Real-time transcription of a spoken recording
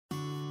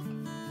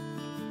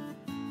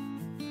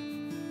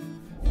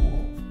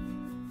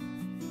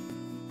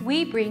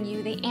we bring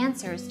you the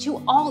answers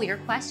to all your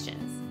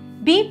questions.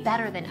 Be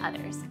better than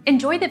others.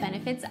 Enjoy the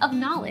benefits of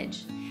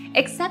knowledge.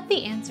 Accept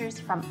the answers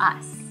from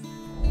us.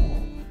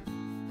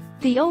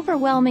 The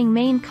overwhelming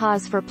main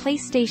cause for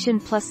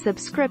PlayStation Plus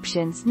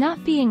subscriptions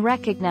not being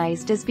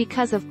recognized is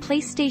because of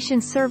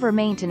PlayStation server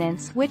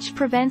maintenance, which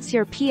prevents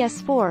your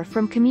PS4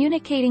 from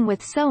communicating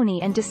with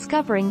Sony and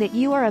discovering that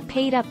you are a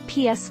paid-up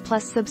PS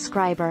Plus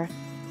subscriber.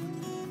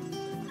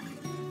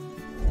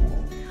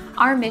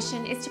 Our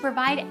mission is to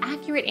provide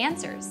accurate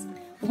answers.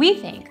 We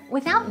think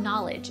without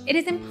knowledge, it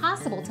is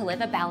impossible to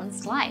live a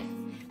balanced life.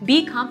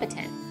 Be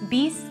competent,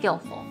 be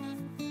skillful.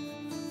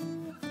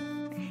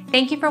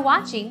 Thank you for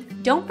watching.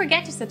 Don't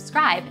forget to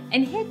subscribe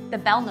and hit the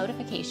bell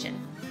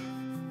notification.